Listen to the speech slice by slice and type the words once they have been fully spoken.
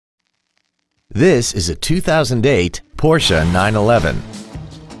This is a 2008 Porsche 911.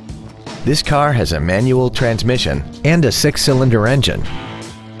 This car has a manual transmission and a 6-cylinder engine.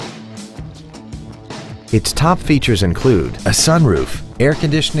 Its top features include a sunroof, air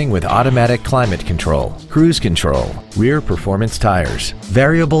conditioning with automatic climate control, cruise control, rear performance tires,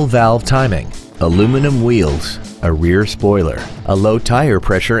 variable valve timing, aluminum wheels, a rear spoiler, a low tire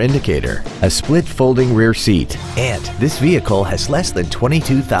pressure indicator, a split folding rear seat, and this vehicle has less than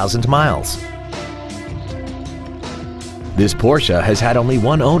 22,000 miles. This Porsche has had only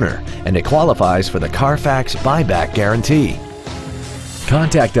one owner, and it qualifies for the Carfax buyback guarantee.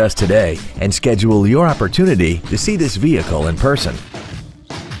 Contact us today and schedule your opportunity to see this vehicle in person.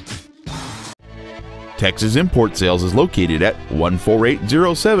 Texas Import Sales is located at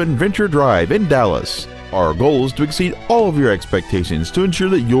 14807 Venture Drive in Dallas. Our goal is to exceed all of your expectations to ensure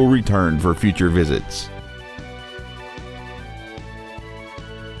that you'll return for future visits.